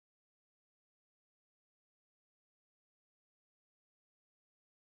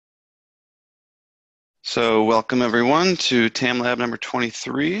So welcome everyone to TAM Lab number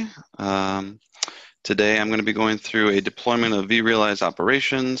 23. Today I'm going to be going through a deployment of vRealize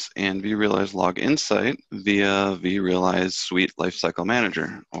operations and vRealize log insight via vRealize Suite Lifecycle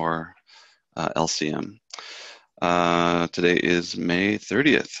Manager, or LCM. Today is May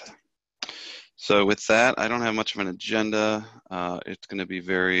 30th. So with that, I don't have much of an agenda. It's going to be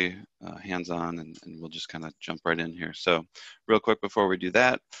very hands-on, and we'll just kind of jump right in here. So real quick before we do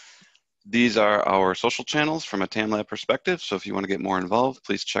that, these are our social channels from a TAM Lab perspective. So if you want to get more involved,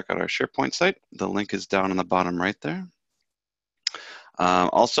 please check out our SharePoint site. The link is down on the bottom right there.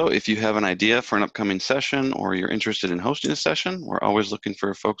 Also, if you have an idea for an upcoming session or you're interested in hosting a session, we're always looking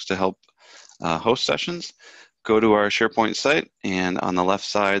for folks to help host sessions. Go to our SharePoint site, and on the left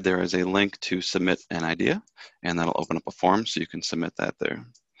side, there is a link to submit an idea, and that'll open up a form so you can submit that there.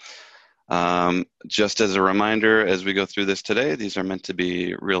 Just as a reminder, as we go through this today, these are meant to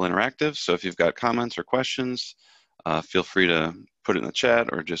be real interactive. So if you've got comments or questions, feel free to put it in the chat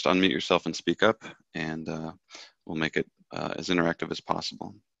or just unmute yourself and speak up, and we'll make it as interactive as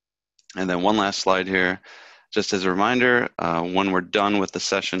possible. And then one last slide here, just as a reminder, when we're done with the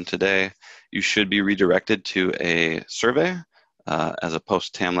session today, you should be redirected to a survey as a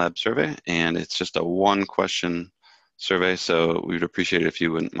post-TAM Lab survey, and it's just a one-question survey, so we would appreciate it if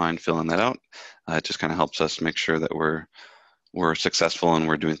you wouldn't mind filling that out. It just kind of helps us make sure that we're successful and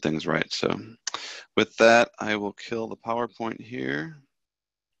we're doing things right. So with that, I will kill the PowerPoint here,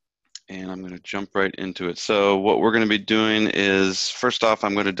 and I'm going to jump right into it. So what we're going to be doing is, first off,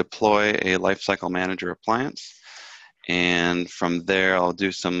 I'm going to deploy a Lifecycle Manager appliance, and from there I'll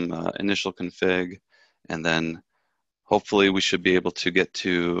do some initial config, and then hopefully we should be able to get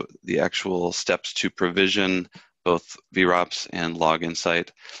to the actual steps to provision both vROps and log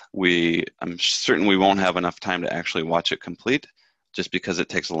insight. I'm certain we won't have enough time to actually watch it complete, just because it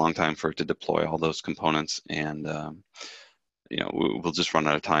takes a long time for it to deploy all those components, and we'll just run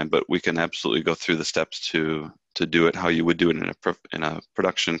out of time. But we can absolutely go through the steps to do it how you would do it in a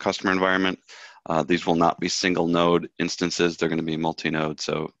production customer environment. These will not be single node instances; they're going to be multi-node,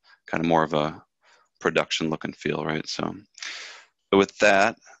 so kind of more of a production look and feel, right? So with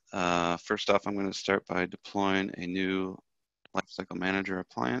that, first off, I'm going to start by deploying a new Lifecycle Manager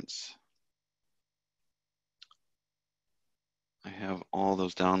appliance. I have all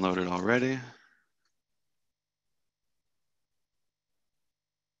those downloaded already.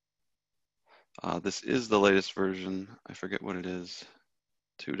 This is the latest version. I forget what it is,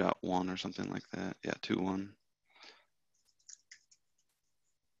 2.1 or something like that. Yeah, 2.1.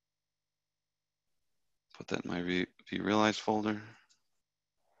 Put that in my vRealize folder.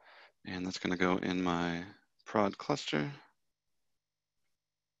 And that's going to go in my prod cluster.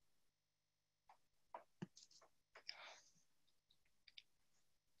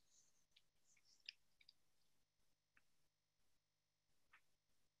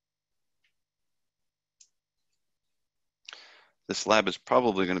 This lab is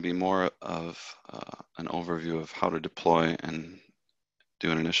probably going to be more of an overview of how to deploy and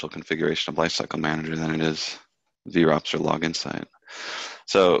do an initial configuration of Lifecycle Manager than it is vROps or log insight.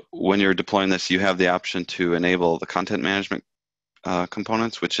 So when you're deploying this, you have the option to enable the content management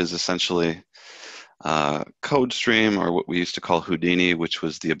components, which is essentially code stream, or what we used to call Houdini, which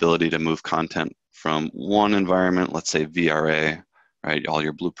was the ability to move content from one environment, let's say VRA, right, all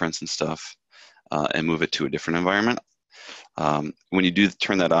your blueprints and stuff, and move it to a different environment. When you do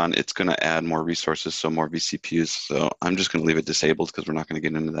turn that on, it's going to add more resources, so more vCPUs. So I'm just going to leave it disabled because we're not going to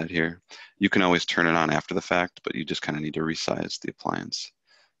get into that here. You can always turn it on after the fact, but you just kind of need to resize the appliance.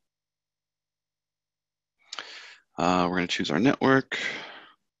 We're going to choose our network,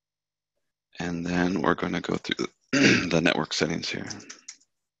 and then we're going to go through the network settings here.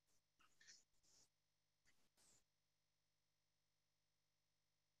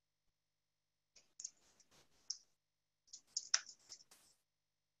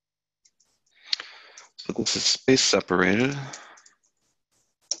 So this is space separated.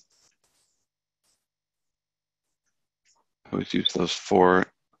 I always use those 4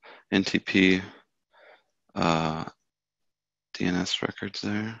 NTP DNS records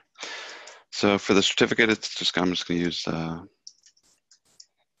there. So for the certificate, I'm just going to use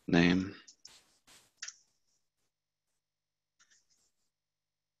name.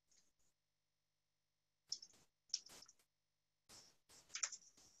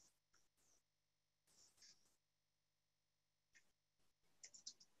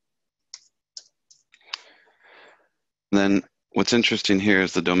 Then what's interesting here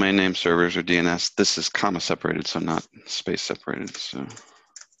is the domain name servers, or DNS. This is comma separated, so not space separated. So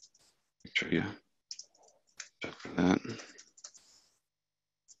make sure you check for that.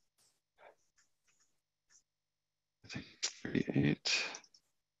 38.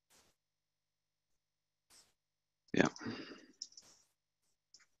 Yeah.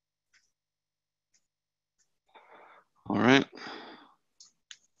 All right.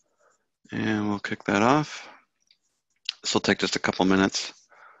 And we'll kick that off. This will take just a couple minutes.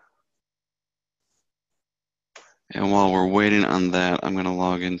 And while we're waiting on that, I'm going to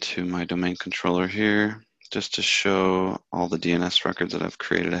log into my domain controller here just to show all the DNS records that I've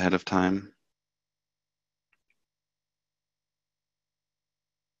created ahead of time.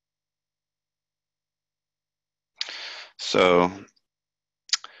 So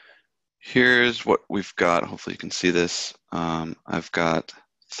here's what we've got. Hopefully you can see this. I've got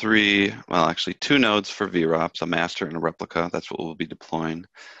actually two nodes for vROps, a master and a replica. That's what we'll be deploying.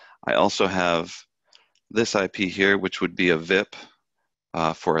 I also have this IP here, which would be a VIP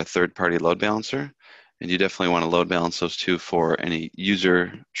for a third-party load balancer. And you definitely want to load balance those two for any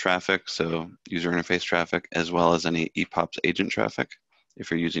user traffic, so user interface traffic, as well as any EPOPS agent traffic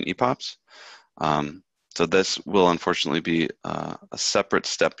if you're using EPOPS. So this will unfortunately be a separate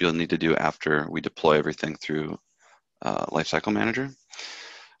step you'll need to do after we deploy everything through Lifecycle Manager.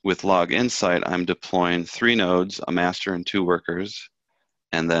 With Log Insight, I'm deploying 3 nodes, a master and 2 workers,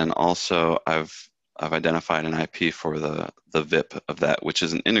 and then also I've identified an IP for the VIP of that, which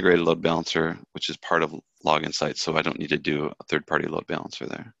is an integrated load balancer, which is part of Log Insight, so I don't need to do a third-party load balancer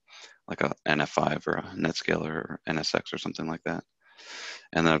there, like a NF5 or a NetScaler or NSX or something like that.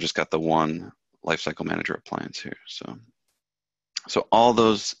 And then I've just got the one Lifecycle Manager appliance here. So all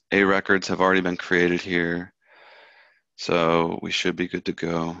those A records have already been created here. So we should be good to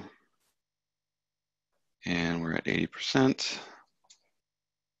go. And we're at 80%.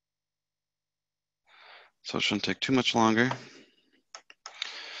 So it shouldn't take too much longer.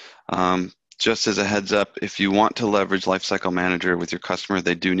 Just as a heads up, if you want to leverage Lifecycle Manager with your customer,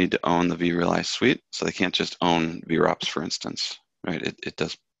 they do need to own the vRealize suite. So they can't just own vROps, for instance, right? It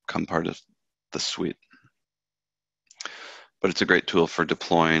does become part of the suite. But it's a great tool for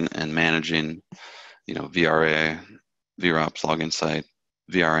deploying and managing, VRA, vROps, Log Insight,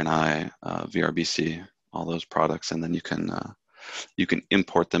 vRNI, vRBC, all those products, and then you can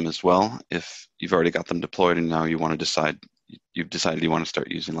import them as well if you've already got them deployed and now you've decided you want to start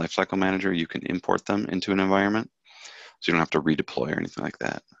using Lifecycle Manager. You can import them into an environment, so you don't have to redeploy or anything like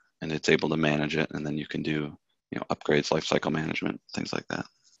that, and it's able to manage it, and then you can do upgrades, lifecycle management, things like that.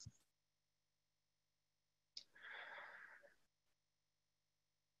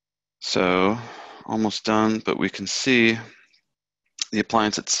 So almost done, but we can see the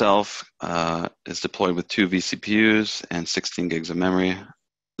appliance itself is deployed with 2 vCPUs and 16 gigs of memory.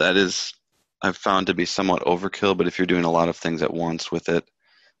 That is, I've found to be somewhat overkill, but if you're doing a lot of things at once with it,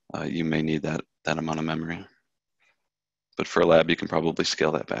 you may need that amount of memory. But for a lab, you can probably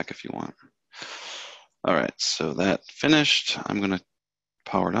scale that back if you want. All right, so that finished. I'm going to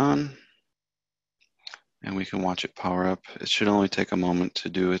power it on, and we can watch it power up. It should only take a moment to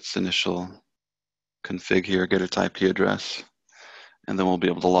do its initial config here, get its IP address, and then we'll be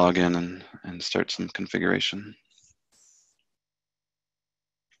able to log in and start some configuration.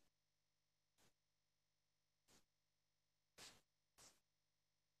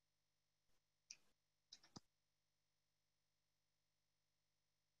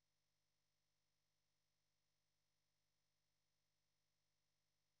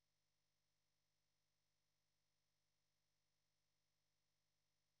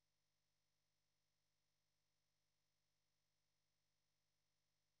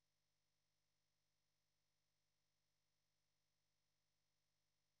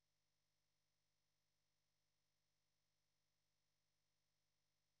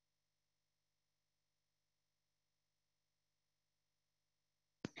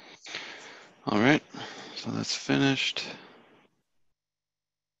 All right, so that's finished.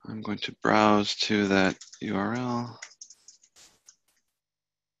 I'm going to browse to that URL.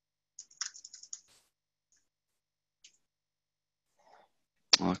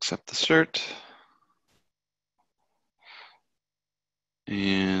 I'll accept the cert.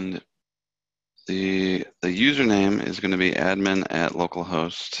 And the username is going to be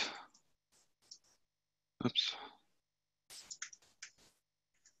admin@localhost. Oops.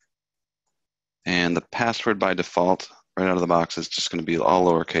 And the password by default, right out of the box, is just going to be all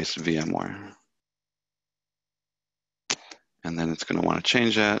lowercase VMware. And then it's going to want to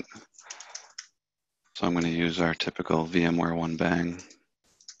change that. So I'm going to use our typical VMware one bang.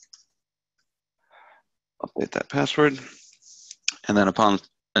 Update that password. And then upon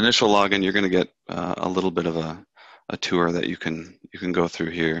initial login, you're going to get a little bit of a tour that you can go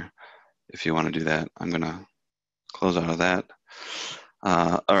through here if you want to do that. I'm going to close out of that.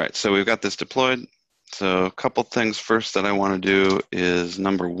 All right, so we've got this deployed. So a couple things first that I want to do is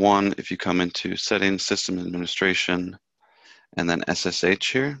number one, if you come into settings, system administration, and then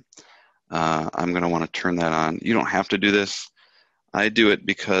SSH here, I'm going to want to turn that on. You don't have to do this. I do it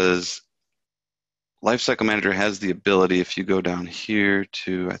because Lifecycle Manager has the ability, if you go down here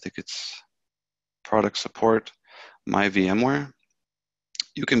to, I think it's product support, My VMware,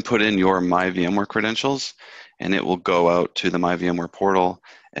 you can put in your My VMware credentials and it will go out to the My VMware portal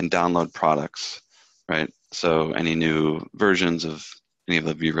and download products, right? So any new versions of any of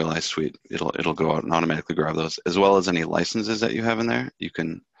the vRealize suite, it'll go out and automatically grab those, as well as any licenses that you have in there. It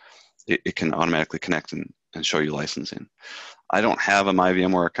can automatically connect and show you licensing. I don't have a My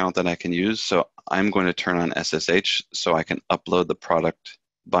VMware account that I can use, so I'm going to turn on SSH so I can upload the product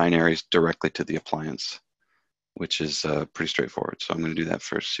binaries directly to the appliance, which is pretty straightforward. So I'm going to do that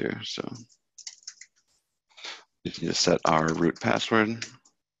first here. So we need to set our root password.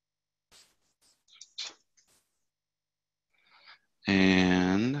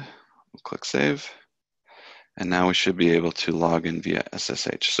 And we'll click save. And now we should be able to log in via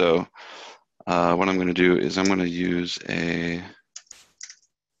SSH. So what I'm going to do is I'm going to use a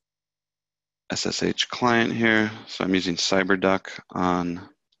SSH client here. So I'm using CyberDuck on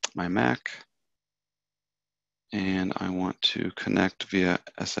my Mac. And I want to connect via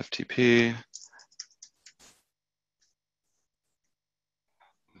SFTP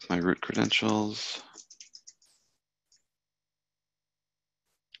with my root credentials.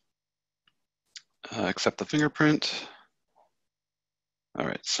 Accept the fingerprint. All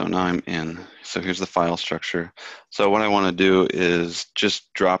right, so now I'm in. So here's the file structure. So what I want to do is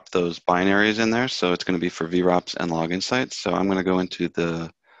just drop those binaries in there. So it's going to be for vROps and login sites. So I'm going to go into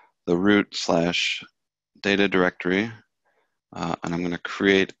the root/data directory, and I'm going to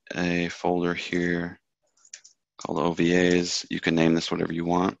create a folder here called OVAs. You can name this whatever you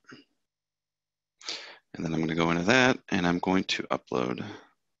want. And then I'm going to go into that, and I'm going to upload,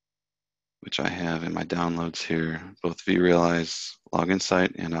 which I have in my downloads here, both vRealize login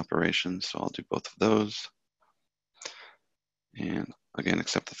site and operations. So I'll do both of those. And again,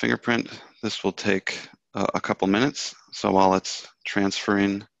 accept the fingerprint. This will take a couple minutes. So while it's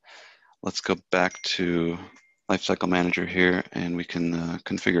transferring, let's go back to Lifecycle Manager here and we can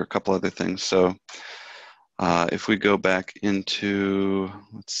configure a couple other things. So if we go back into,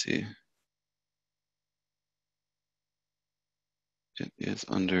 let's see, it is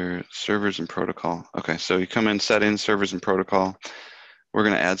under servers and protocol. Okay, so you come in settings, servers and protocol. We're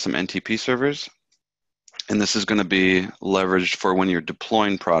going to add some NTP servers. And this is going to be leveraged for when you're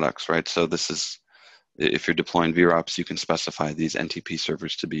deploying products, right? So this is, if you're deploying vROps, you can specify these NTP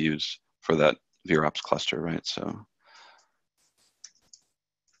servers to be used for that vROps cluster, right? So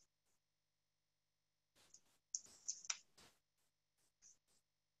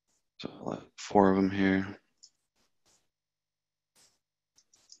I'll have 4 of them here.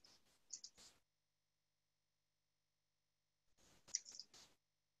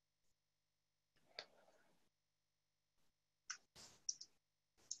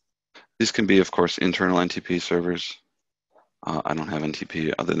 These can be, of course, internal NTP servers. I don't have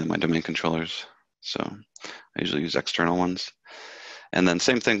NTP other than my domain controllers, so I usually use external ones. And then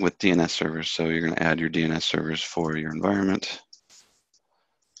same thing with DNS servers. So you're going to add your DNS servers for your environment.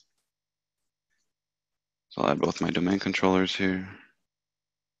 So I'll add both my domain controllers here.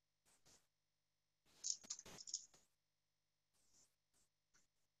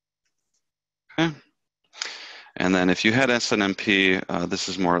 Okay. And then if you had SNMP, this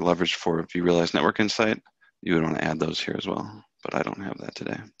is more leveraged for vRealize Network Insight. You would want to add those here as well, but I don't have that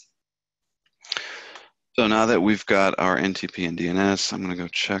today. So now that we've got our NTP and DNS, I'm going to go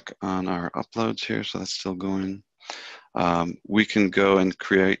check on our uploads here. So that's still going. We can go and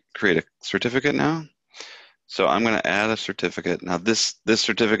create a certificate now. So I'm going to add a certificate. Now this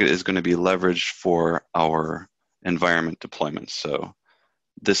certificate is going to be leveraged for our environment deployments. So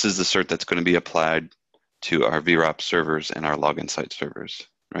this is the cert that's going to be applied to our vROps servers and our login site servers,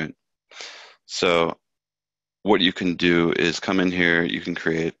 right? So what you can do is come in here, you can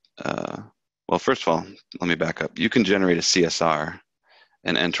create, well, first of all, let me back up. You can generate a CSR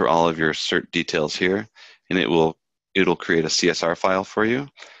and enter all of your cert details here, and it'll create a CSR file for you,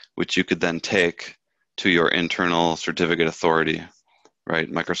 which you could then take to your internal certificate authority,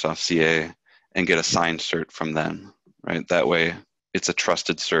 right, Microsoft CA, and get a signed cert from them, right? That way, it's a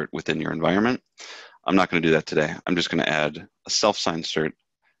trusted cert within your environment. I'm not going to do that today. I'm just going to add a self-signed cert,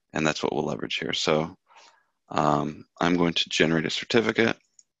 and that's what we'll leverage here. So I'm going to generate a certificate.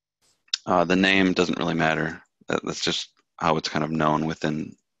 The name doesn't really matter. That's just how it's kind of known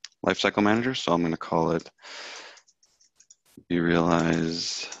within Lifecycle Manager. So I'm going to call it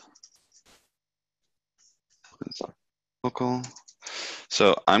vRealize local.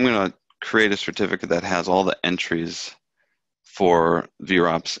 So I'm going to create a certificate that has all the entries for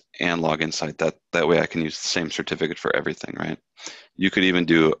vROps and log insight. That way I can use the same certificate for everything, right? You could even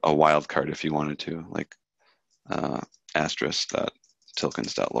do a wildcard if you wanted to, like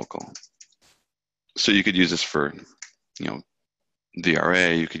 *tilkens.local. So you could use this for,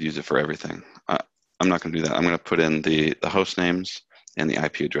 vRA, you could use it for everything. I'm not going to do that. I'm going to put in the host names and the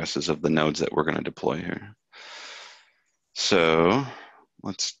IP addresses of the nodes that we're going to deploy here. So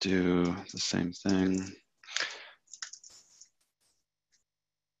let's do the same thing.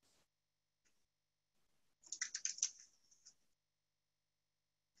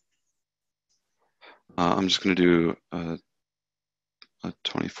 I'm just going to do a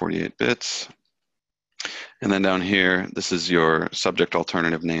 2048 bits. And then down here, this is your subject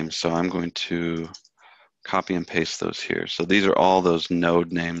alternative names. So I'm going to copy and paste those here. So these are all those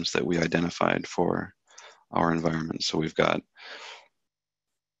node names that we identified for our environment. So we've got,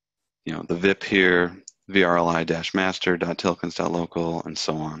 the VIP here, vRLI-master.tilkens.local, and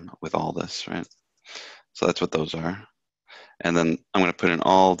so on with all this, right? So that's what those are. And then I'm going to put in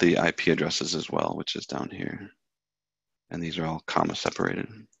all the IP addresses as well, which is down here. And these are all comma separated.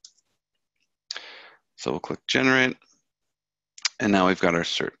 So we'll click generate. And now we've got our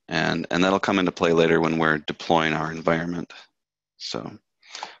cert. And that'll come into play later when we're deploying our environment. So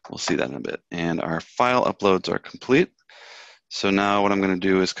we'll see that in a bit. And our file uploads are complete. So now what I'm going to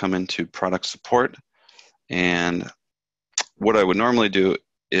do is come into product support. And what I would normally do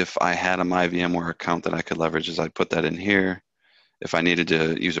if I had a My VMware account that I could leverage is I'd put that in here. If I needed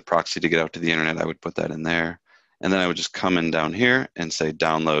to use a proxy to get out to the internet, I would put that in there. And then I would just come in down here and say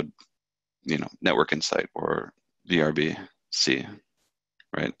download, Network Insight or vRBC,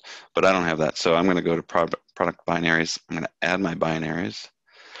 right? But I don't have that. So I'm going to go to product binaries. I'm going to add my binaries.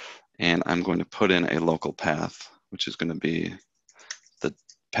 And I'm going to put in a local path, which is going to be the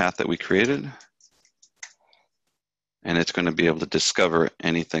path that we created. And it's going to be able to discover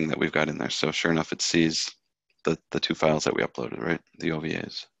anything that we've got in there. So sure enough, it sees the two files that we uploaded, right? The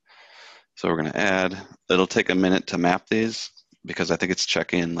OVAs. So we're going to add. It'll take a minute to map these because I think it's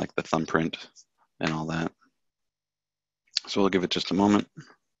checking like the thumbprint and all that. So we'll give it just a moment.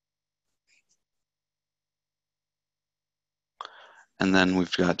 And then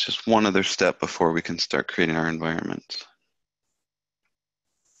we've got just one other step before we can start creating our environment.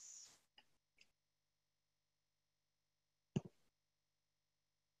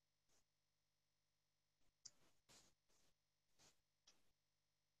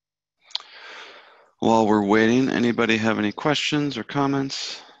 While we're waiting, anybody have any questions or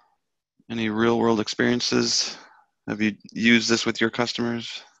comments? Any real world experiences? Have you used this with your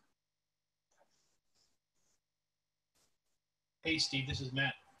customers? Hey, Steve, this is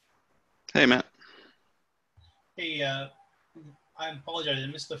Matt. Hey, Matt. Hey, I apologize. I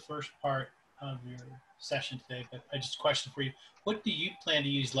missed the first part of your session today, but I just a question for you. What do you plan to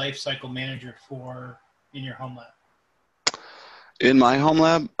use Lifecycle Manager for in your home lab? In my home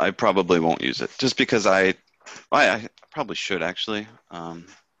lab, I probably won't use it just because I probably should actually.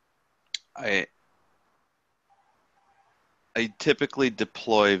 I typically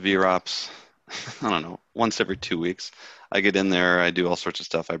deploy vROps, I don't know, once every 2 weeks. I get in there, I do all sorts of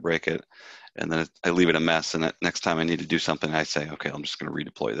stuff, I break it, and then I leave it a mess. And next time I need to do something, I say, okay, I'm just going to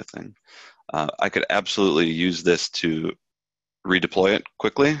redeploy the thing. I could absolutely use this to redeploy it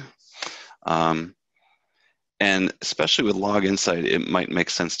quickly. And especially with Log Insight, it might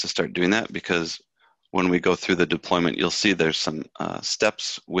make sense to start doing that because when we go through the deployment, you'll see there's some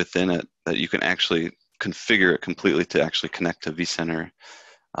steps within it that you can actually configure it completely to actually connect to vCenter.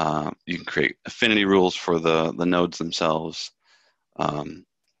 You can create affinity rules for the nodes themselves.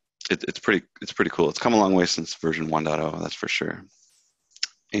 It's pretty cool. It's come a long way since version 1.0, that's for sure.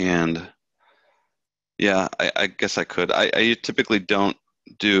 And yeah, I guess I could. I typically don't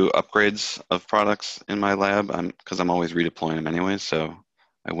do upgrades of products in my lab because I'm always redeploying them anyway, so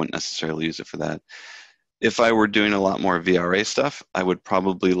I wouldn't necessarily use it for that. If I were doing a lot more VRA stuff, I would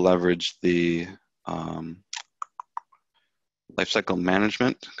probably leverage the lifecycle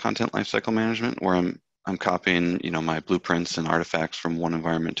management, content lifecycle management, where I'm copying, my blueprints and artifacts from one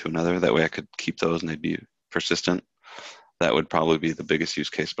environment to another. That way I could keep those and they'd be persistent. That would probably be the biggest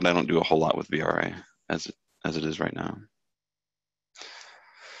use case, but I don't do a whole lot with VRA as it is right now.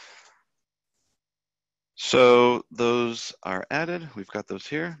 So those are added. We've got those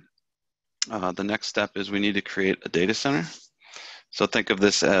here. The next step is we need to create a data center. So think of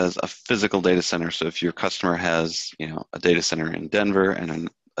this as a physical data center. So if your customer has, a data center in Denver and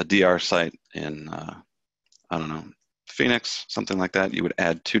a DR site in, Phoenix, something like that, you would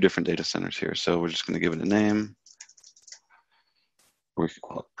add 2 different data centers here. So we're just going to give it a name. We could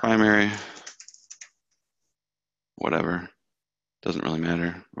call it primary, whatever. Doesn't really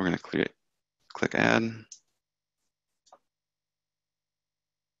matter. We're going to click add.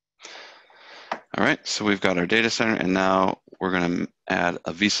 All right, so we've got our data center, and now we're going to add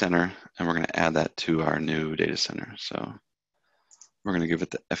a vCenter, and we're going to add that to our new data center. So we're going to give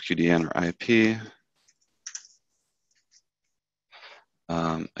it the FQDN or IP,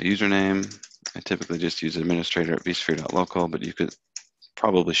 a username. I typically just use administrator at vsphere.local, but you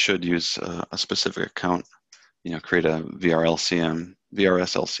should use a specific account. You know, create a vRSLCM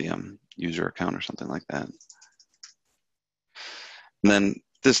user account or something like that. And then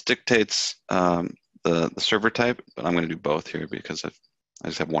this dictates the server type, but I'm going to do both here because I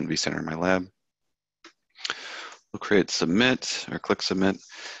just have one vCenter in my lab. We'll create submit or click submit,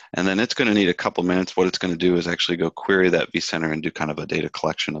 and then it's going to need a couple minutes. What it's going to do is actually go query that vCenter and do kind of a data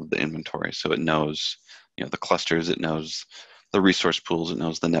collection of the inventory. So it knows, you know, the clusters, it knows the resource pools, it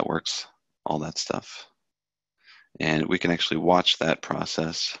knows the networks, all that stuff. And we can actually watch that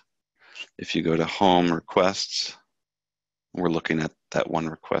process. If you go to home requests, we're looking at that one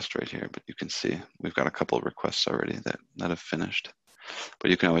request right here, but you can see we've got a couple of requests already that have finished.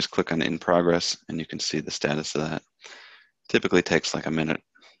 But you can always click on in progress and you can see the status of that. Typically takes like a minute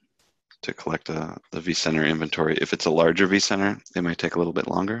to collect the vCenter inventory. If it's a larger vCenter, it might take a little bit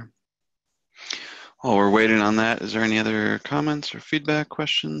longer. While we're waiting on that, is there any other comments or feedback,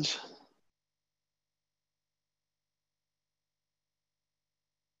 questions?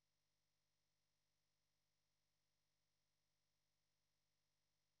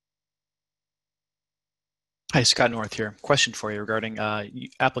 Hi, Scott North here. Question for you regarding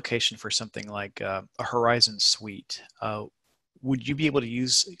application for something like a Horizon Suite. Would you be able to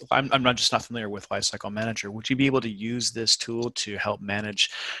use, I'm not familiar with Lifecycle Manager, would you be able to use this tool to help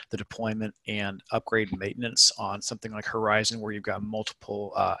manage the deployment and upgrade maintenance on something like Horizon where you've got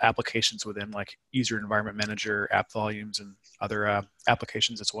multiple applications within like User Environment Manager, app volumes, and other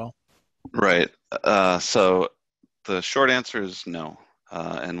applications as well? Right. So the short answer is no.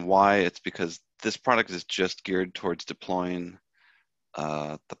 And why? It's because this product is just geared towards deploying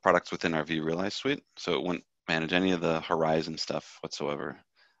the products within our vRealize suite. So it wouldn't manage any of the Horizon stuff whatsoever.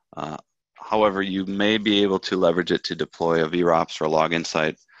 However, you may be able to leverage it to deploy a vROps or a log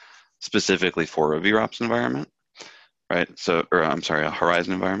insight specifically for a vROps environment, right? So, or I'm sorry, a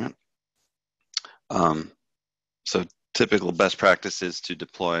Horizon environment. So typical best practice is to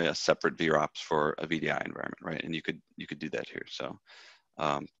deploy a separate vROps for a VDI environment, right? And you could do that here. So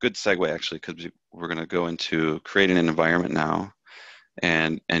good segue actually, because we're going to go into creating an environment now,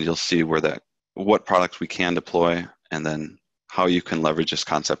 and you'll see what products we can deploy, and then how you can leverage this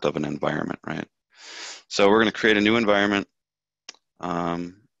concept of an environment, right? So we're going to create a new environment.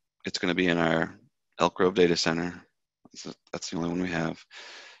 It's going to be in our Elk Grove data center. That's the only one we have.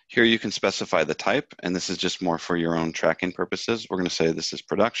 Here you can specify the type, and this is just more for your own tracking purposes. We're going to say this is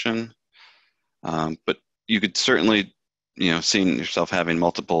production, but you could certainly, seeing yourself having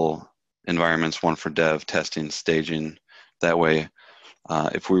multiple environments, one for dev, testing, staging. That way,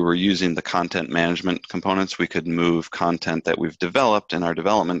 if we were using the content management components, we could move content that we've developed in our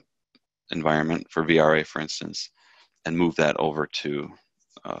development environment for vRA, for instance, and move that over to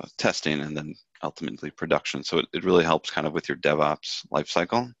testing and then ultimately production. So it really helps kind of with your DevOps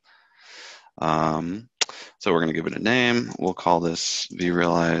lifecycle. So we're going to give it a name. We'll call this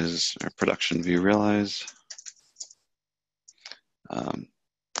vRealize or production vRealize.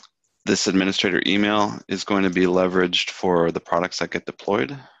 This administrator email is going to be leveraged for the products that get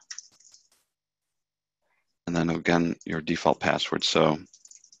deployed. And then again, your default password. So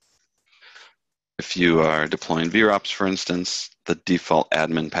if you are deploying vROps, for instance, the default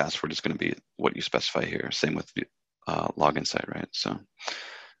admin password is going to be what you specify here. Same with login site, right? So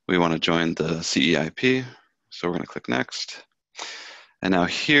we want to join the CEIP. So we're going to click next. And now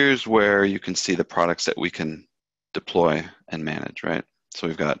here's where you can see the products that we can deploy and manage, right? So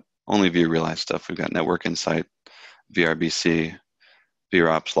we've got only vRealize stuff. We've got Network Insight, vRBC,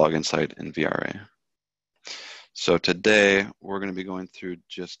 vROps, Log Insight, and vRA. So today we're going to be going through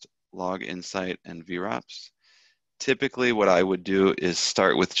just Log Insight and vROps. Typically what I would do is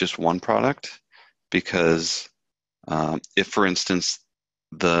start with just one product, because if, for instance,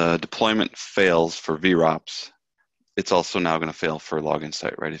 the deployment fails for vROps, it's also now going to fail for Log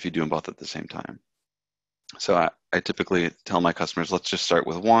Insight, right, if you do them both at the same time. So I typically tell my customers, let's just start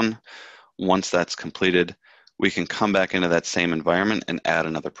with one. Once that's completed, we can come back into that same environment and add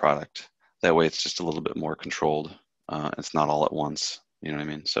another product. That way it's just a little bit more controlled. It's not all at once, you know what I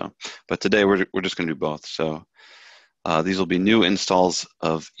mean? So, but today we're just going to do both. So these will be new installs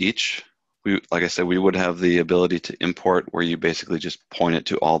of each. like I said, we would have the ability to import where you basically just point it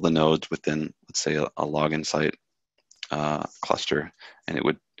to all the nodes within, let's say, a login site cluster, and it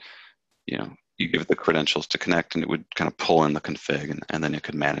would, you give it the credentials to connect, and it would kind of pull in the config, and then it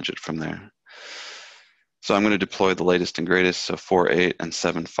could manage it from there. So I'm going to deploy the latest and greatest, so 4.8 and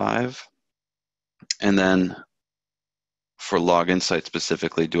 7.5. And then for login site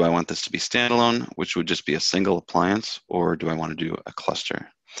specifically, do I want this to be standalone, which would just be a single appliance, or do I want to do a cluster?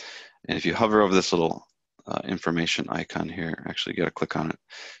 And if you hover over this little information icon here, actually you got to click on it,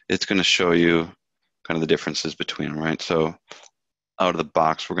 it's going to show you kind of the differences between them, right? So out of the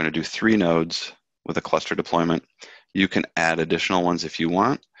box, we're going to do 3 nodes with a cluster deployment. You can add additional ones if you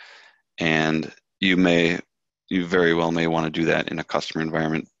want, and you very well may want to do that in a customer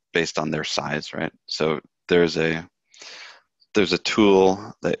environment based on their size, right? So there's a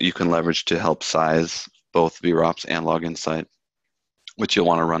tool that you can leverage to help size both vROps and login site, which you'll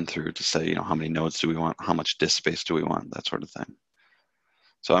want to run through to say, how many nodes do we want, how much disk space do we want, that sort of thing.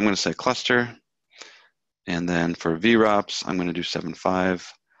 So I'm going to say cluster, and then for vROps, I'm going to do 7.5.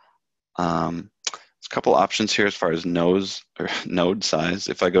 There's a couple options here as far as nodes or node size.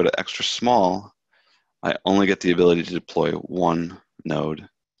 If I go to extra small, I only get the ability to deploy 1 node,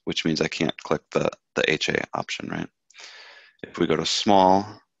 which means I can't click the HA option, right? If we go to small,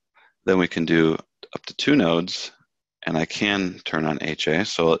 then we can do up to 2 nodes, and I can turn on HA,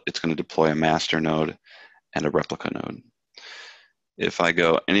 so it's going to deploy a master node and a replica node. If I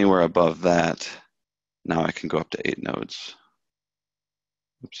go anywhere above that, now I can go up to 8 nodes.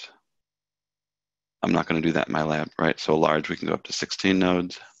 Oops. I'm not going to do that in my lab, right? So large, we can go up to 16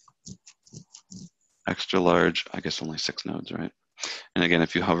 nodes. Extra large, I guess only 6 nodes, right? And again,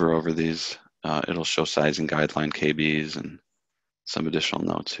 if you hover over these, it'll show sizing guideline KBs and some additional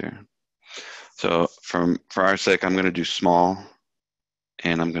notes here. So for our sake, I'm going to do small,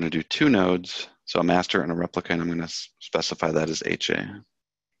 and I'm going to do 2 nodes, so a master and a replica, and I'm going to specify that as HA.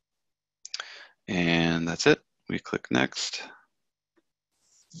 And that's it. We click next.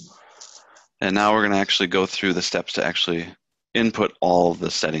 And now we're going to actually go through the steps to actually input all the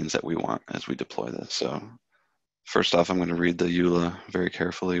settings that we want as we deploy this. So first off, I'm going to read the EULA very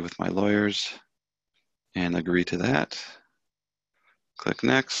carefully with my lawyers and agree to that. Click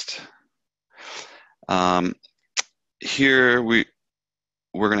next. Here we're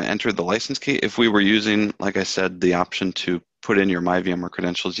going to enter the license key. If we were using, like I said, the option to put in your MyVMware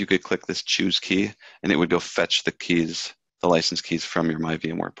credentials, you could click this choose key, and it would go fetch the keys, the license keys from your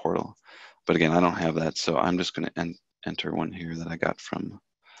MyVMware portal. But again, I don't have that, so I'm just going to enter one here that I got from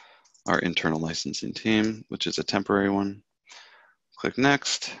our internal licensing team, which is a temporary one. Click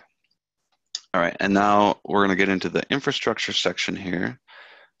next. All right, and now we're going to get into the infrastructure section here,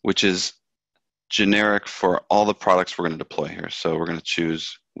 which is generic for all the products we're going to deploy here. So we're going to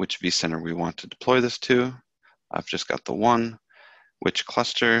choose which vCenter we want to deploy this to. I've just got the one. Which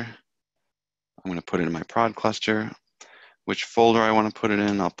cluster? I'm going to put it in my prod cluster. Which folder I want to put it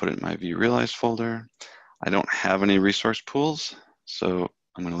in? I'll put it in my vRealize folder. I don't have any resource pools, so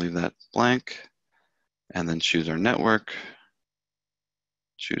I'm going to leave that blank, and then choose our network,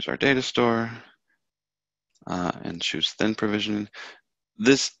 choose our data store, and choose thin provisioning.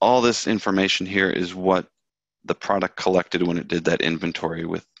 All this information here is what the product collected when it did that inventory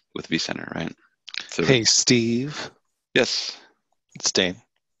with vCenter, right? So, hey, Steve. Yes. It's Dane.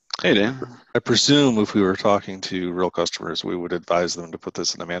 Hey, Dan. I presume if we were talking to real customers, we would advise them to put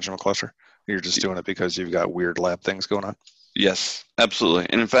this in a management cluster. You're just doing it because you've got weird lab things going on? Yes, absolutely.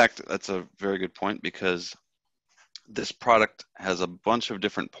 And in fact, that's a very good point, because this product has a bunch of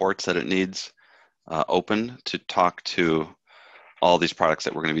different ports that it needs open to talk to all these products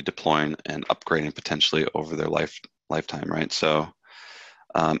that we're going to be deploying and upgrading potentially over their lifetime, right? So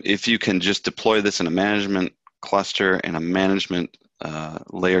if you can just deploy this in a management cluster and a management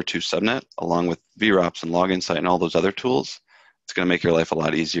layer 2 subnet, along with vROps and login site and all those other tools, it's going to make your life a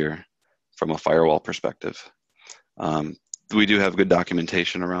lot easier from a firewall perspective. We do have good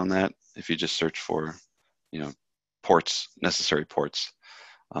documentation around that. If you just search for, ports, necessary ports,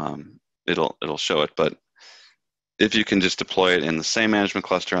 it'll show it. But if you can just deploy it in the same management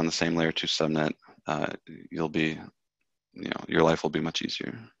cluster on the same layer 2 subnet, you'll be, your life will be much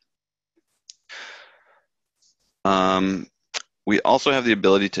easier. We also have the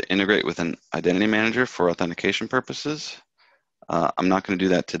ability to integrate with an identity manager for authentication purposes. I'm not going to do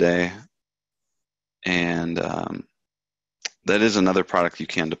that today. And that is another product you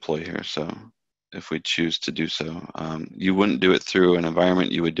can deploy here. So if we choose to do so, you wouldn't do it through an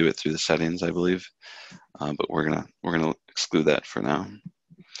environment. You would do it through the settings, I believe. But we're gonna exclude that for now.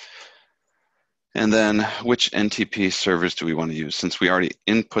 And then which NTP servers do we want to use? Since we already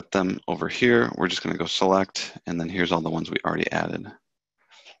input them over here, we're just going to go select, and then here's all the ones we already added.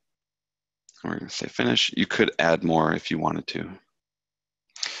 We're going to say finish. You could add more if you wanted to.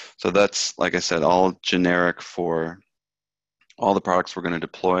 So that's, like I said, all generic for all the products we're going to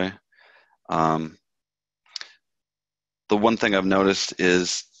deploy. The one thing I've noticed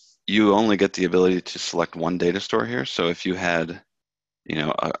is you only get the ability to select one data store here. So if you had,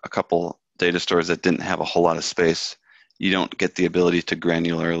 a couple data stores that didn't have a whole lot of space, you don't get the ability to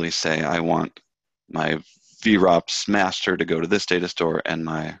granularly say, I want my vROps master to go to this data store and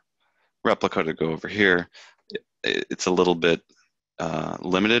my replica to go over here. It's a little bit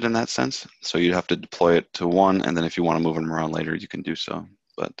limited in that sense. So you'd have to deploy it to one, and then if you want to move them around later, you can do so.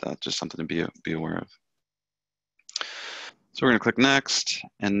 But just something to be aware of. So we're going to click next,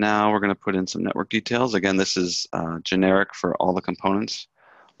 and now we're going to put in some network details. Again, this is generic for all the components.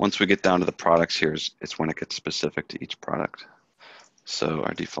 Once we get down to the products here, it's when it gets specific to each product. So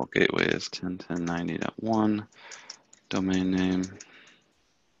our default gateway is 10.10.90.1, domain name,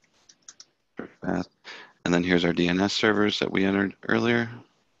 path, and then here's our DNS servers that we entered earlier.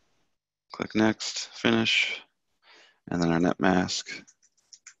 Click next, finish, and then our net mask.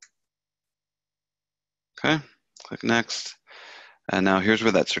 Okay, click next. And now here's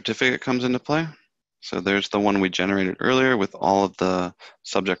where that certificate comes into play. So there's the one we generated earlier with all of the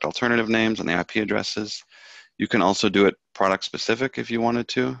subject alternative names and the IP addresses. You can also do it product specific if you wanted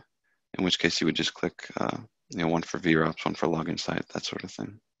to, in which case you would just click one for vROps, one for login site, that sort of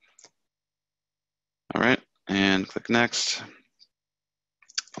thing. All right, and click next.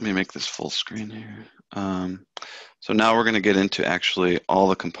 Let me make this full screen here. So now we're going to get into actually all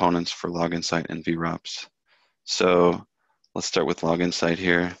the components for login site and vROps. So let's start with login site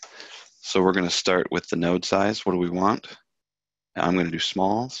here. So we're going to start with the node size. What do we want? I'm going to do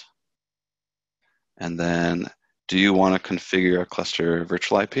smalls. And then do you want to configure a cluster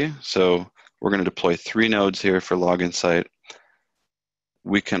virtual IP? So we're going to deploy 3 nodes here for login site.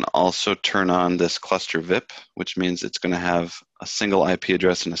 We can also turn on this cluster VIP, which means it's going to have a single IP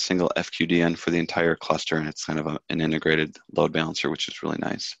address and a single FQDN for the entire cluster, and it's kind of an integrated load balancer, which is really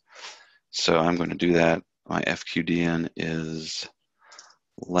nice. So I'm going to do that. My FQDN is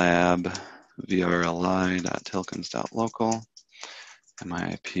lab vRLI.tilkens.local, and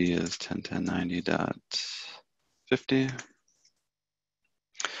my IP is 10.10.90.50.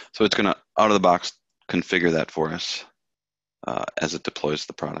 So it's going to, out of the box, configure that for us as it deploys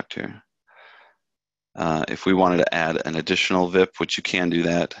the product here. If we wanted to add an additional VIP, which you can do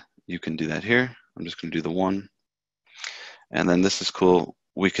that, you can do that here. I'm just going to do the one. And then this is cool.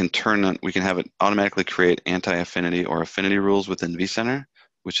 We can have it automatically create anti-affinity or affinity rules within vCenter,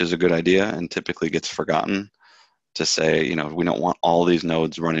 which is a good idea and typically gets forgotten to say, we don't want all these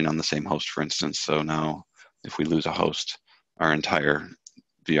nodes running on the same host, for instance. So now if we lose a host, our entire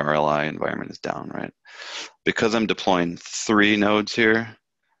vRLI environment is down, right? Because I'm deploying 3 nodes here,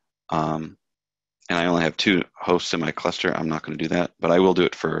 and I only have 2 hosts in my cluster, I'm not going to do that, but I will do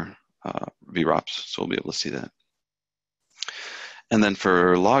it for vROps, so we'll be able to see that. And then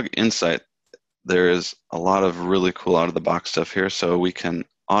for log insight, there is a lot of really cool out-of-the-box stuff here. So we can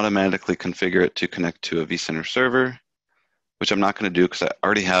automatically configure it to connect to a vCenter server, which I'm not going to do because I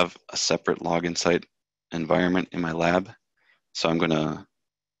already have a separate log insight environment in my lab. So I'm going to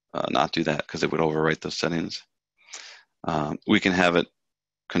not do that because it would overwrite those settings. We can have it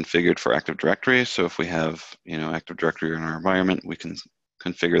configured for Active Directory. So if we have Active Directory in our environment, we can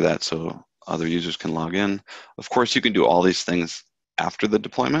configure that so other users can log in. Of course, you can do all these things after the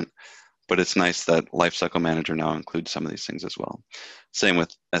deployment, but it's nice that Lifecycle Manager now includes some of these things as well. Same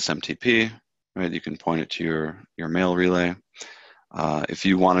with SMTP, right? You can point it to your mail relay. If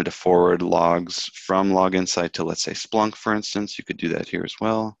you wanted to forward logs from Log Insight to, let's say, Splunk, for instance, you could do that here as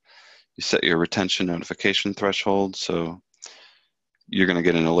well. You set your retention notification threshold, so you're going to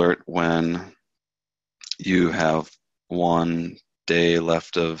get an alert when you have 1 day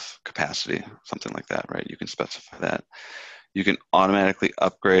left of capacity, something like that, right? You can specify that. You can automatically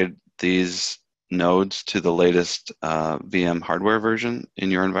upgrade these nodes to the latest VM hardware version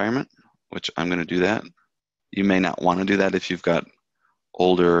in your environment, which I'm going to do that. You may not want to do that if you've got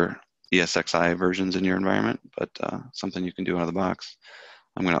older ESXi versions in your environment, but something you can do out of the box.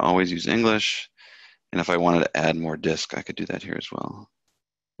 I'm going to always use English, and if I wanted to add more disk, I could do that here as well,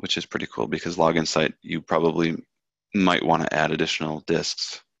 which is pretty cool because Log Insight, you probably might want to add additional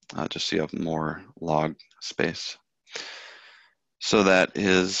disks just so you have more log space. So that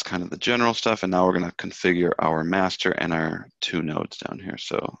is kind of the general stuff, and now we're going to configure our master and our 2 nodes down here.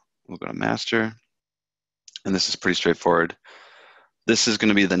 So we'll go to master, and this is pretty straightforward. This is going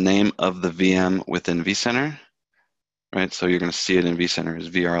to be the name of the VM within vCenter, right? So you're going to see it in vCenter as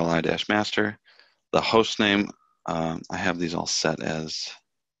vRLI-master. The host name, I have these all set as,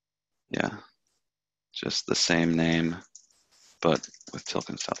 yeah, just the same name, but with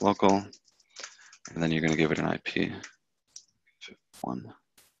Tilkens.local. And then you're going to give it an IP. 1.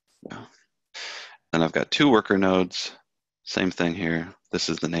 Yeah. Then I've got 2 worker nodes. Same thing here. This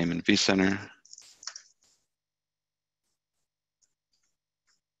is the name in vCenter.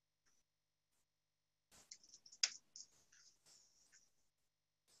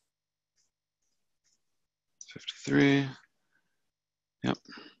 '53. Yep.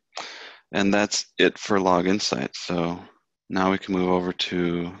 And that's it for log insight. So now we can move over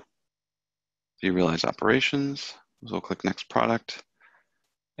to vRealize operations. So we'll click next product.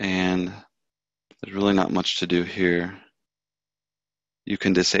 And there's really not much to do here. You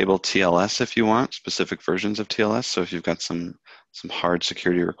can disable TLS if you want, specific versions of TLS. So if you've got some hard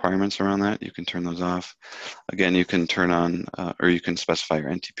security requirements around that, you can turn those off. Again, you can turn on, or you can specify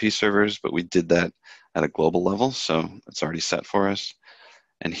your NTP servers, but we did that at a global level, so it's already set for us.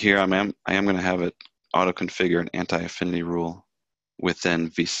 And here I am going to have it auto-configure an anti-affinity rule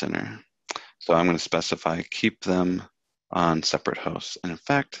within vCenter. So I'm going to specify keep them on separate hosts. And in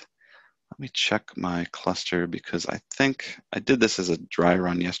fact, let me check my cluster because I think I did this as a dry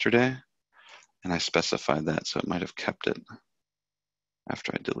run yesterday and I specified that, so it might have kept it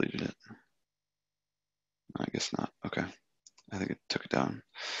after I deleted it. I guess not. Okay. I think it took it down.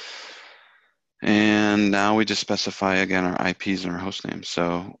 And now we just specify again our IPs and our host names.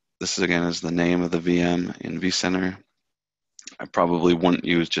 So this is again is the name of the VM in vCenter. I probably wouldn't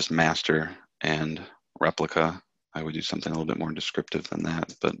use just master and replica. I would do something a little bit more descriptive than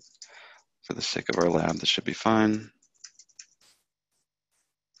that, but for the sake of our lab, this should be fine.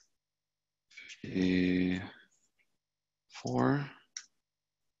 54.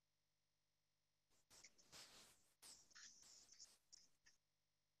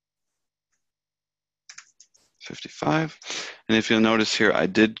 '55. And if you'll notice here, I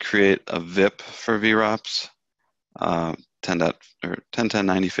did create a VIP for vROps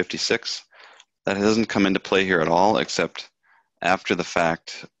 10.10.9056. That doesn't come into play here at all, except after the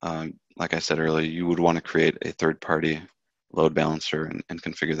fact, like I said earlier, you would want to create a third-party load balancer and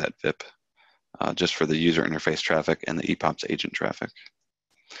configure that VIP just for the user interface traffic and the EPOPS agent traffic.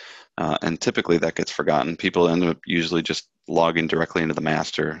 And typically that gets forgotten. People end up usually just logging directly into the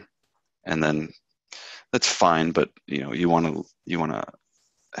master, and then that's fine, but you want to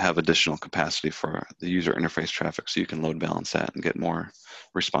have additional capacity for the user interface traffic so you can load balance that and get more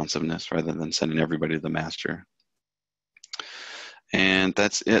responsiveness rather than sending everybody to the master. And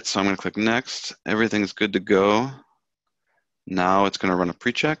that's it. So I'm going to click next. Everything's good to go. Now it's going to run a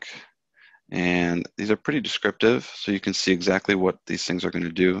pre-check. And these are pretty descriptive, so you can see exactly what these things are going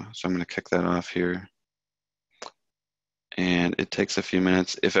to do. So I'm going to kick that off here. And it takes a few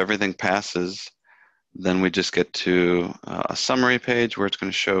minutes. If everything passes, then we just get to a summary page where it's going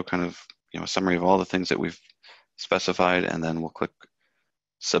to show kind of a summary of all the things that we've specified, and then we'll click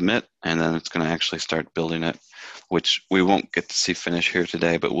submit, and then it's going to actually start building it, which we won't get to see finish here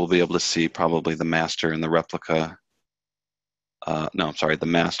today, but we'll be able to see probably the master and the replica. No, I'm sorry, the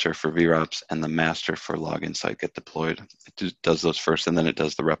master for vROps and the master for log insight get deployed. It does those first, and then it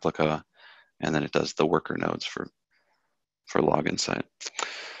does the replica, and then it does the worker nodes for log insight.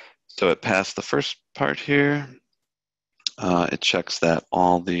 So it passed the first part here. It checks that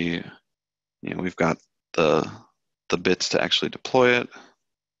all the, we've got the bits to actually deploy it.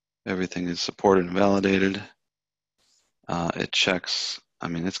 Everything is supported and validated. It checks,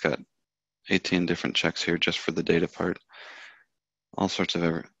 it's got 18 different checks here just for the data part. All sorts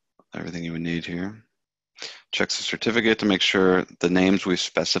of everything you would need here. Checks the certificate to make sure the names we've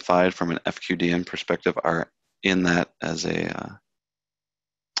specified from an FQDN perspective are in that as a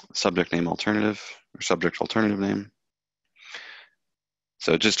subject name alternative or subject alternative name.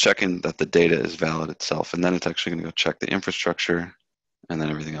 So just checking that the data is valid itself, and then it's actually going to go check the infrastructure and then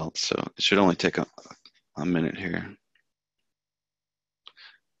everything else. So it should only take a minute here.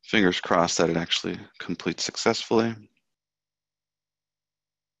 Fingers crossed that it actually completes successfully.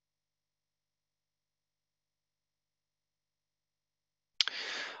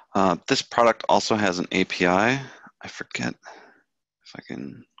 This product also has an API. I forget if I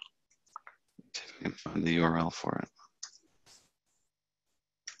can find the URL for it.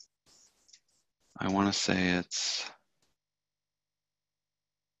 I want to say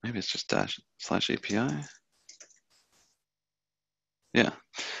maybe it's just /API. Yeah,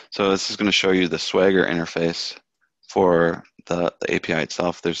 so this is going to show you the Swagger interface for the API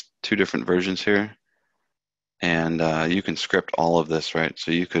itself. There's 2 different versions here. And you can script all of this, right?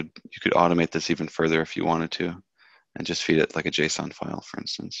 So you could automate this even further if you wanted to, and just feed it like a JSON file, for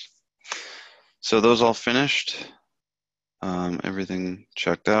instance. So those all finished. Everything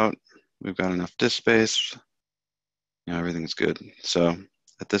checked out. We've got enough disk space. Everything's good. So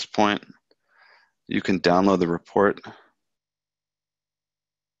at this point, you can download the report,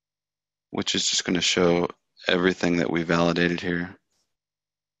 which is just going to show everything that we validated here,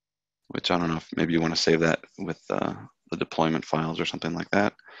 which I don't know if maybe you want to save that with the deployment files or something like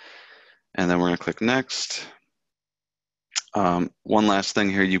that. And then we're going to click next. One last thing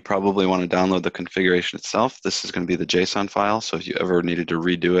here, you probably want to download the configuration itself. This is going to be the JSON file, so if you ever needed to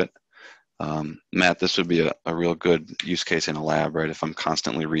redo it, Matt, this would be a real good use case in a lab, right? If I'm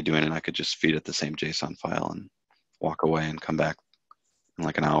constantly redoing it, I could just feed it the same JSON file and walk away and come back in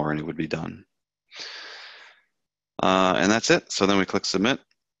like an hour and it would be done. And that's it. So then we click submit.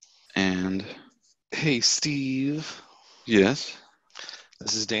 And hey, Steve. Yes?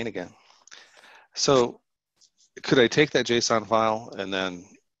 This is Dane again. So could I take that JSON file and then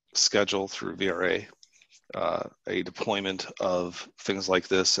schedule through VRA a deployment of things like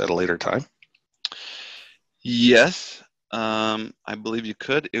this at a later time? Yes, I believe you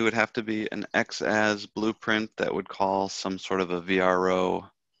could. It would have to be an XAS blueprint that would call some sort of a vRO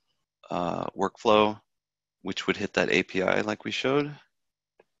workflow, which would hit that API like we showed.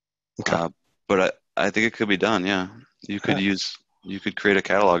 Okay. But I think it could be done, yeah. You could you could create a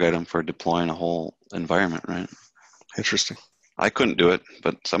catalog item for deploying a whole environment, right? Interesting. I couldn't do it,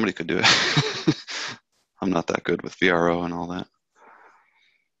 but somebody could do it. I'm not that good with vRO and all that.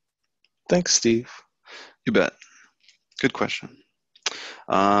 Thanks, Steve. You bet. Good question.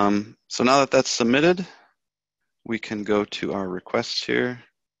 So now that that's submitted, we can go to our requests here,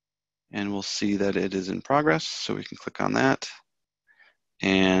 and we'll see that it is in progress. So we can click on that.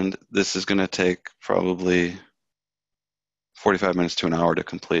 And this is going to take probably 45 minutes to an hour to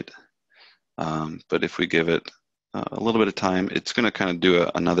complete. But if we give it a little bit of time, it's going to kind of do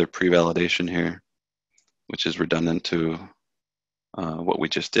another pre-validation here, which is redundant to what we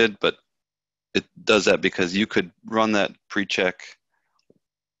just did. But it does that because you could run that pre-check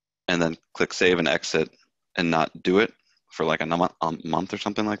and then click save and exit and not do it for like a month or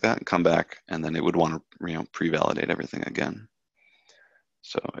something like that and come back, and then it would want to pre-validate everything again.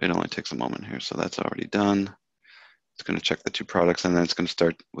 So it only takes a moment here. So that's already done. It's going to check the two products, and then it's going to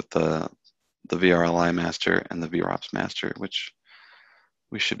start with the vRLI master and the vROps master, which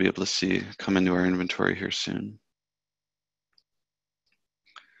we should be able to see come into our inventory here soon.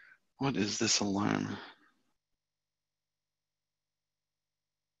 What is this alarm?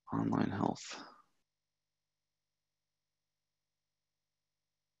 Online health.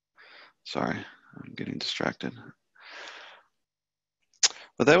 Sorry, I'm getting distracted.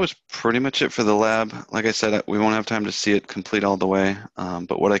 But that was pretty much it for the lab. Like I said, we won't have time to see it complete all the way.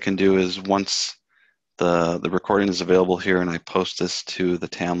 But what I can do is once the recording is available here and I post this to the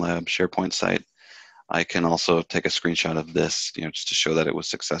TAM Lab SharePoint site, I can also take a screenshot of this, just to show that it was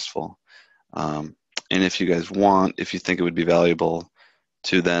successful. And if you guys want, if you think it would be valuable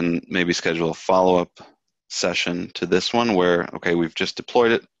to then maybe schedule a follow-up session to this one where, okay, we've just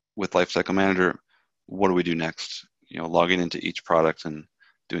deployed it with Lifecycle Manager. What do we do next? Logging into each product and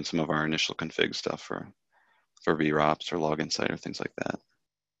doing some of our initial config stuff for vROps or login site or things like that.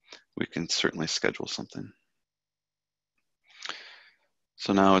 We can certainly schedule something.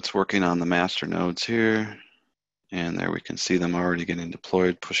 So now it's working on the master nodes here, and there we can see them already getting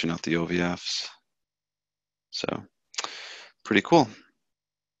deployed, pushing out the OVFs. So pretty cool.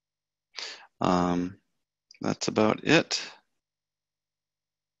 That's about it.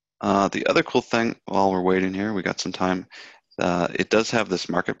 The other cool thing, while we're waiting here, we got some time. It does have this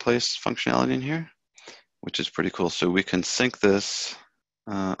marketplace functionality in here, which is pretty cool. So we can sync this.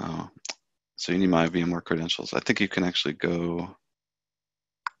 So you need my VMware credentials. I think you can actually go.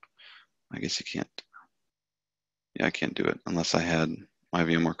 I guess you can't. Yeah, I can't do it unless I had my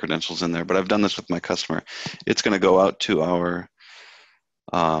VMware credentials in there. But I've done this with my customer. It's going to go out to our,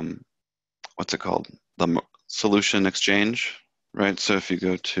 what's it called? The solution exchange, right? So if you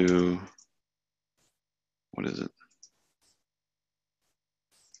go to, what is it?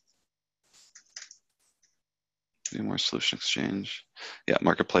 VMware Solution Exchange. Yeah,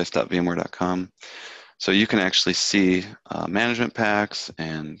 marketplace.vmware.com. So you can actually see management packs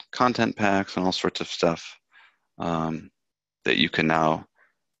and content packs and all sorts of stuff that you can now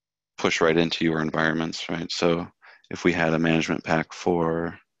push right into your environments, right? So if we had a management pack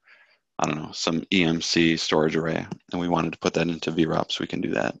for, I don't know, some EMC storage array, and we wanted to put that into vROps, we can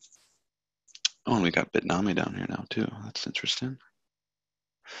do that. Oh, and we got Bitnami down here now too. That's interesting.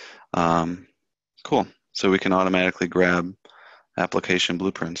 Cool. So we can automatically grab application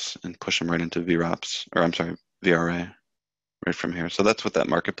blueprints and push them right into vROps, or I'm sorry, vRA, right from here. So that's what that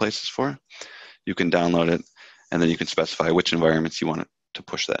marketplace is for. You can download it, and then you can specify which environments you want it to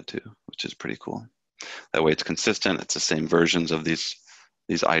push that to, which is pretty cool. That way it's consistent. It's the same versions of these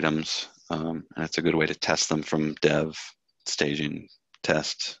items, and it's a good way to test them from dev, staging,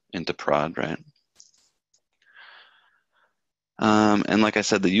 test into prod, right? And like I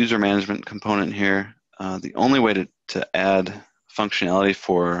said, the user management component here, the only way to add functionality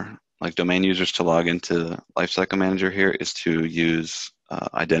for like domain users to log into Lifecycle Manager here is to use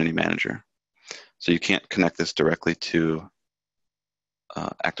Identity Manager. So you can't connect this directly to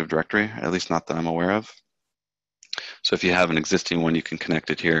Active Directory, at least not that I'm aware of. So if you have an existing one, you can connect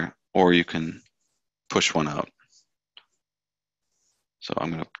it here, or you can push one out. So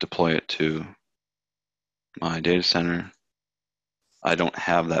I'm going to deploy it to my data center. I don't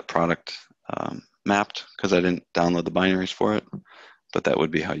have that product mapped because I didn't download the binaries for it, but that would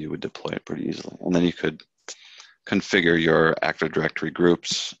be how you would deploy it pretty easily. And then you could configure your Active Directory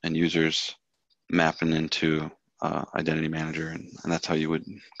groups and users mapping into Identity Manager, and that's how you would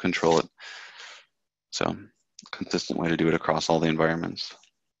control it. So consistent way to do it across all the environments.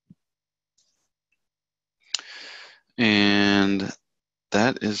 And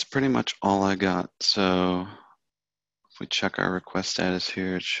that is pretty much all I got. So if we check our request status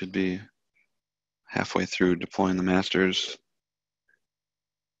here, it should be halfway through deploying the masters.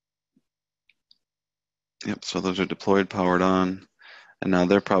 Yep, so those are deployed, powered on, and now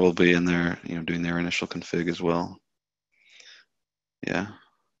they're probably in there, doing their initial config as well. Yeah,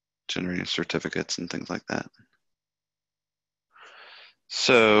 generating certificates and things like that.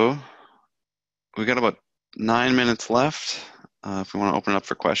 So we got about 9 minutes left. If we want to open it up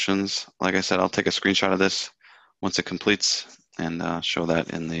for questions, like I said, I'll take a screenshot of this once it completes and show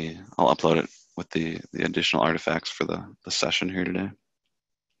that I'll upload it with the additional artifacts for the session here today.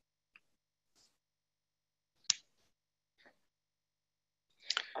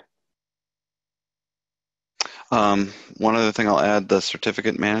 One other thing I'll add, the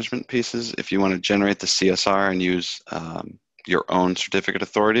certificate management pieces, if you want to generate the CSR and use your own certificate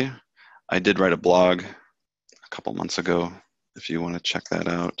authority. I did write a blog a couple months ago, if you want to check that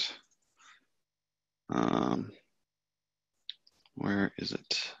out. Where is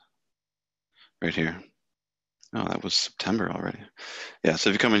it? Right here. Oh, that was September already. Yeah, so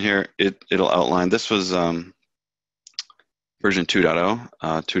if you come in here, it'll outline. This was version 2.0.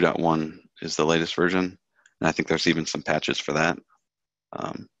 2.1 is the latest version, and I think there's even some patches for that.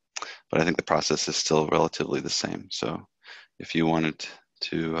 But I think the process is still relatively the same. So if you wanted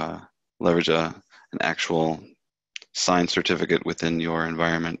to leverage an actual signed certificate within your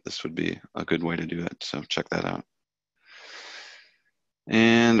environment, this would be a good way to do it. So check that out.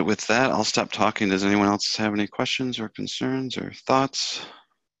 And with that, I'll stop talking. Does anyone else have any questions or concerns or thoughts,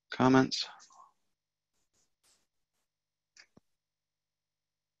 comments?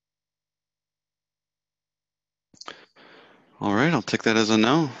 All right, I'll take that as a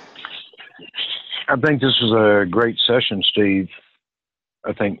no. I think this was a great session, Steve.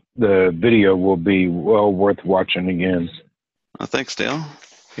 I think the video will be well worth watching again. Thanks, Dale.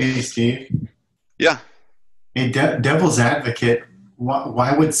 Hey, Steve. Yeah. Hey, devil's advocate,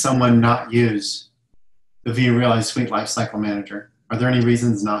 why would someone not use the vRealize Suite Lifecycle Manager? Are there any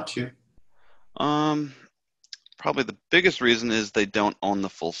reasons not to? Probably the biggest reason is they don't own the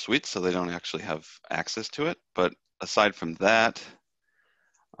full suite, so they don't actually have access to it. But aside from that,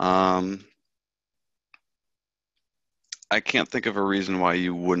 I can't think of a reason why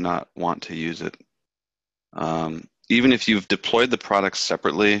you would not want to use it. Even if you've deployed the products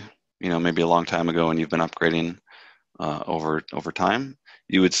separately, maybe a long time ago and you've been upgrading over time,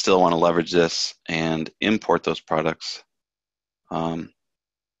 you would still want to leverage this and import those products.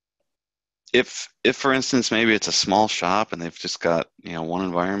 If for instance, maybe it's a small shop and they've just got one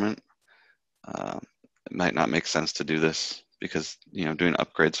environment, it might not make sense to do this because doing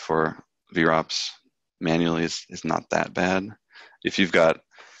upgrades for vROps manually is not that bad. If you've got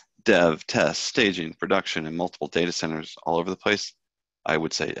dev, test, staging, production, and multiple data centers all over the place, I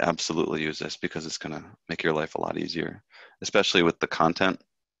would say absolutely use this because it's going to make your life a lot easier, especially with the content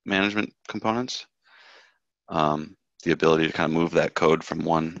management components. The ability to kind of move that code from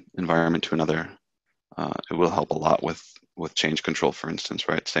one environment to another, it will help a lot with change control, for instance,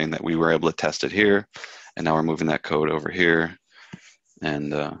 right? Saying that we were able to test it here, and now we're moving that code over here,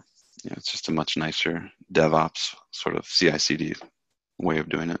 and it's just a much nicer DevOps sort of CI/CD way of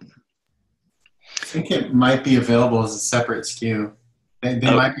doing it. I think it might be available as a separate SKU. They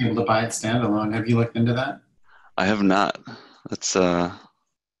might be able to buy it standalone. Have you looked into that? I have not. That's a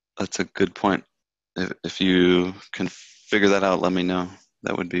good point. if you can figure that out, let me know.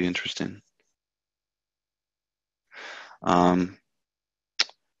 That would be interesting.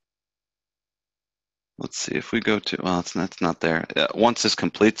 Let's see if we go to, well, that's not there. Once this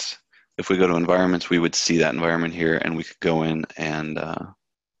completes, if we go to environments, we would see that environment here, and we could go in and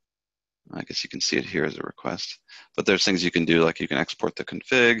I guess you can see it here as a request. But there's things you can do, like you can export the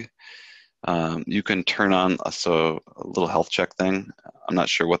config. You can turn on a little health check thing. I'm not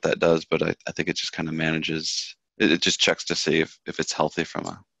sure what that does, but I think it just kind of manages. It just checks to see if it's healthy from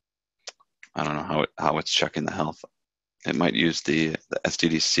a. I don't know how it's checking the health. It might use the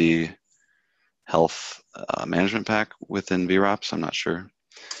SDDC health management pack within vROps. I'm not sure.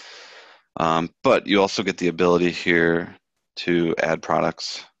 But you also get the ability here to add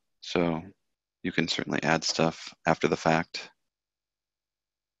products. So you can certainly add stuff after the fact.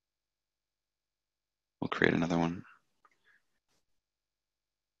 We'll create another one.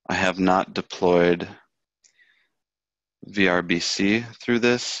 I have not deployed VRBC through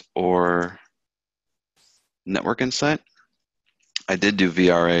this or Network Insight. I did do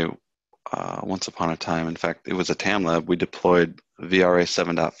VRA once upon a time. In fact, it was a TAM Lab. We deployed VRA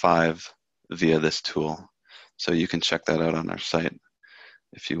 7.5 via this tool. So you can check that out on our site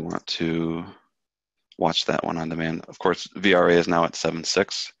if you want to watch that one on demand. Of course, VRA is now at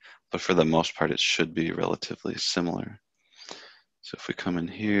 7.6, but for the most part, it should be relatively similar. So if we come in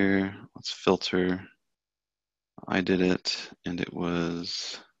here, let's filter. I did it, and it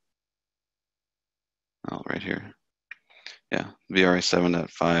was, right here. Yeah, vRA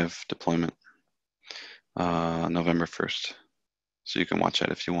 7.5 deployment, November 1st. So you can watch that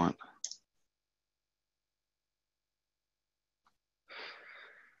if you want.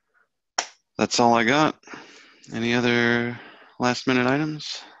 That's all I got. Any other last minute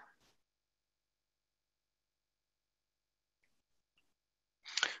items?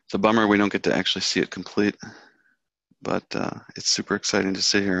 It's a bummer we don't get to actually see it complete, but it's super exciting to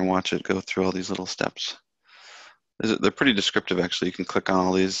sit here and watch it go through all these little steps. They're pretty descriptive, actually. You can click on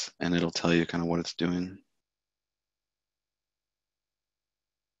all these and it'll tell you kind of what it's doing.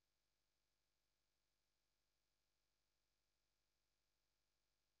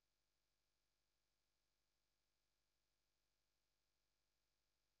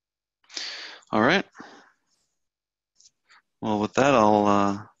 All right. Well, with that,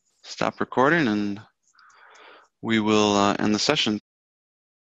 I'll stop recording and we will end the session.